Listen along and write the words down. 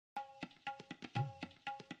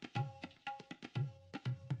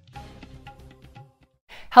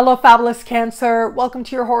Hello, Fabulous Cancer. Welcome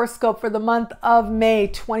to your horoscope for the month of May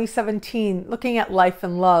 2017, looking at life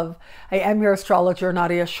and love. I am your astrologer,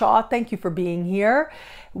 Nadiya Shah. Thank you for being here.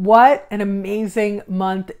 What an amazing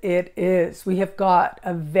month it is. We have got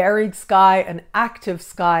a varied sky, an active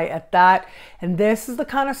sky at that. And this is the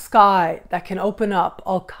kind of sky that can open up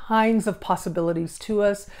all kinds of possibilities to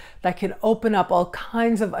us, that can open up all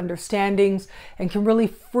kinds of understandings, and can really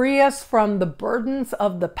free us from the burdens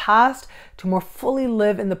of the past to more fully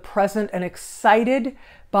live in the present and excited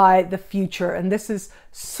by the future. And this is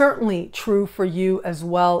certainly true for you as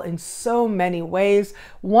well in so many ways.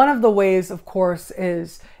 One of the ways, of course,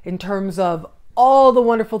 is in terms of all the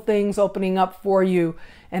wonderful things opening up for you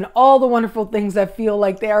and all the wonderful things that feel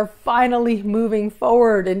like they are finally moving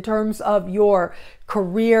forward in terms of your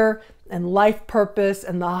career and life purpose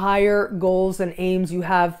and the higher goals and aims you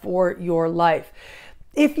have for your life.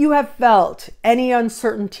 If you have felt any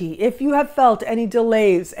uncertainty, if you have felt any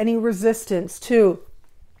delays, any resistance to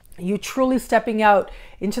you truly stepping out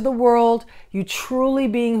into the world, you truly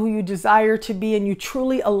being who you desire to be, and you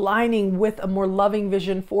truly aligning with a more loving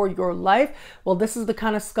vision for your life, well, this is the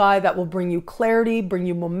kind of sky that will bring you clarity, bring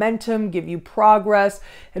you momentum, give you progress,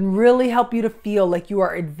 and really help you to feel like you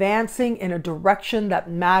are advancing in a direction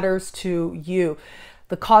that matters to you.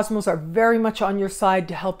 The cosmos are very much on your side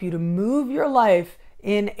to help you to move your life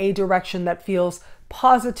in a direction that feels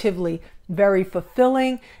positively very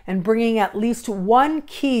fulfilling and bringing at least one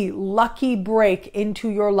key lucky break into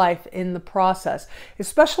your life in the process.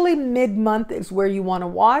 Especially mid-month is where you want to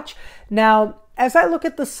watch. Now, as I look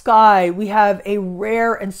at the sky, we have a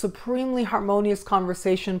rare and supremely harmonious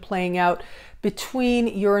conversation playing out between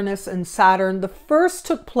Uranus and Saturn. The first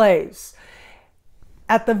took place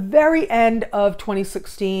at the very end of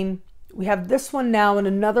 2016. We have this one now and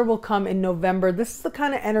another will come in November. This is the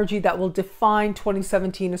kind of energy that will define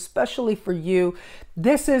 2017, especially for you.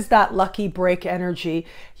 This is that lucky break energy.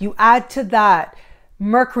 You add to that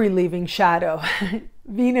Mercury leaving shadow,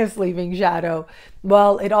 Venus leaving shadow.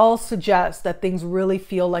 Well, it all suggests that things really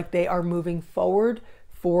feel like they are moving forward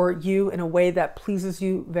for you in a way that pleases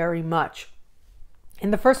you very much.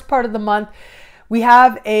 In the first part of the month, we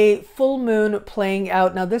have a full moon playing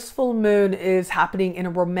out. Now, this full moon is happening in a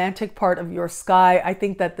romantic part of your sky. I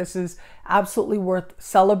think that this is absolutely worth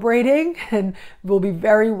celebrating and will be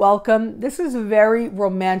very welcome. This is very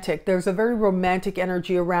romantic. There's a very romantic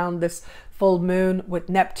energy around this full moon with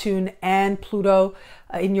Neptune and Pluto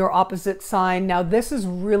in your opposite sign. Now, this is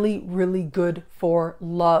really, really good for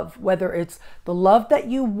love, whether it's the love that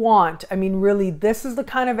you want. I mean, really, this is the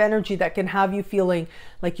kind of energy that can have you feeling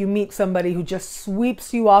like you meet somebody who just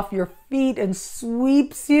sweeps you off your feet and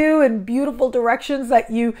sweeps you in beautiful directions that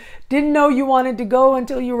you didn't know you wanted to go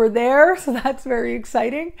until you were there. So that's very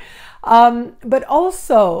exciting. But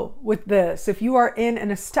also with this, if you are in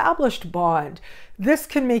an established bond, this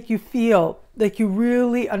can make you feel like you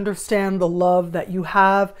really understand the love that you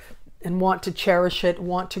have and want to cherish it,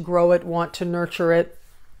 want to grow it, want to nurture it,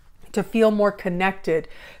 to feel more connected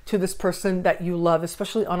to this person that you love,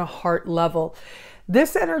 especially on a heart level.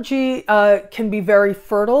 This energy can be very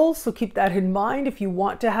fertile, so keep that in mind. If you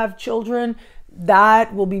want to have children,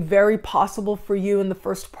 that will be very possible for you in the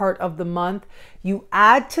first part of the month. You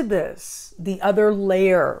add to this the other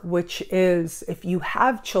layer, which is if you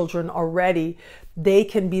have children already, they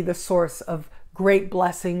can be the source of great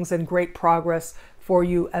blessings and great progress for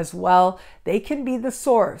you as well. They can be the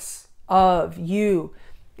source of you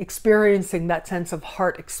experiencing that sense of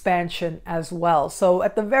heart expansion as well. So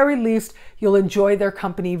at the very least, you'll enjoy their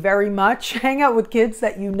company very much. Hang out with kids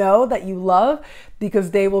that you know, that you love,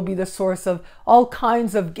 because they will be the source of all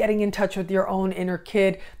kinds of getting in touch with your own inner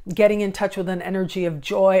kid, getting in touch with an energy of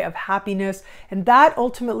joy, of happiness. And that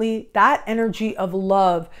ultimately, that energy of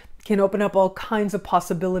love can open up all kinds of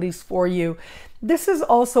possibilities for you. This is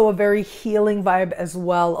also a very healing vibe as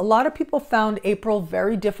well. A lot of people found April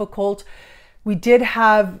very difficult. We did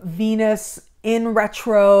have Venus in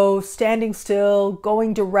retro, standing still,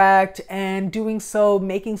 going direct, and doing so,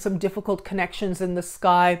 making some difficult connections in the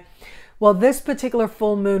sky. Well, this particular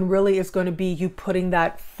full moon really is going to be you putting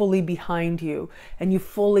that fully behind you and you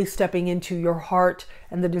fully stepping into your heart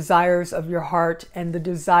and the desires of your heart and the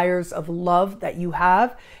desires of love that you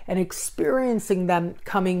have and experiencing them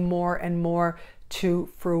coming more and more to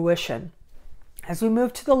fruition. As we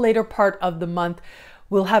move to the later part of the month,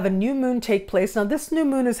 we'll have a new moon take place. Now, this new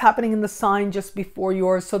moon is happening in the sign just before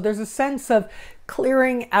yours. So there's a sense of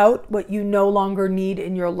clearing out what you no longer need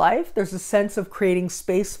in your life. There's a sense of creating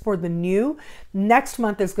space for the new. Next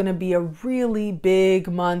month is going to be a really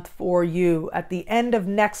big month for you. At the end of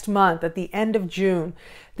next month, at the end of June,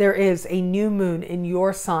 there is a new moon in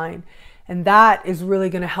your sign. And that is really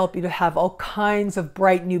going to help you to have all kinds of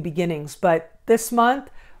bright new beginnings. But this month,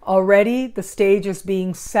 already the stage is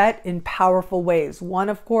being set in powerful ways. One,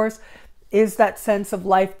 of course, is that sense of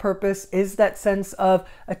life purpose, is that sense of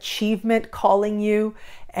achievement calling you.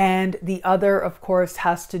 And the other, of course,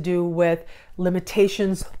 has to do with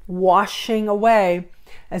limitations washing away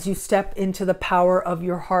as you step into the power of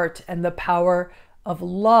your heart and the power of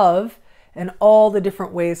love and all the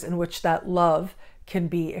different ways in which that love can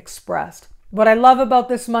be expressed. What I love about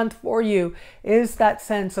this month for you is that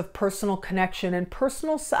sense of personal connection and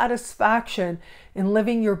personal satisfaction in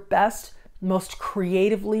living your best, most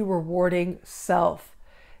creatively rewarding self.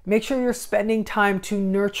 Make sure you're spending time to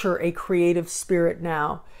nurture a creative spirit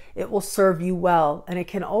now. It will serve you well, and it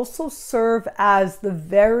can also serve as the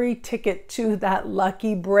very ticket to that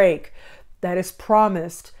lucky break that is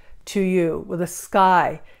promised to you with a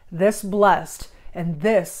sky this blessed and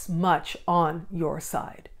this much on your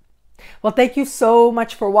side. Well, thank you so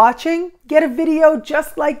much for watching. Get a video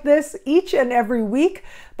just like this each and every week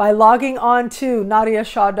by logging on to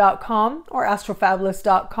nadiyashah.com or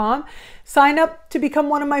astrofabulous.com. Sign up to become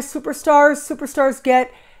one of my superstars. Superstars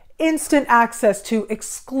get instant access to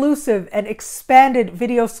exclusive and expanded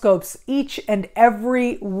video scopes each and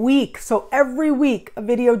every week. So every week, a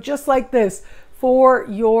video just like this for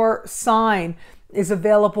your sign is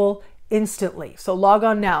available instantly. So log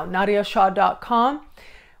on now, nadiyashah.com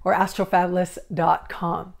or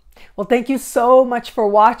astrofabulous.com. Well, thank you so much for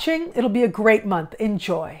watching. It'll be a great month.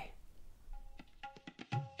 Enjoy.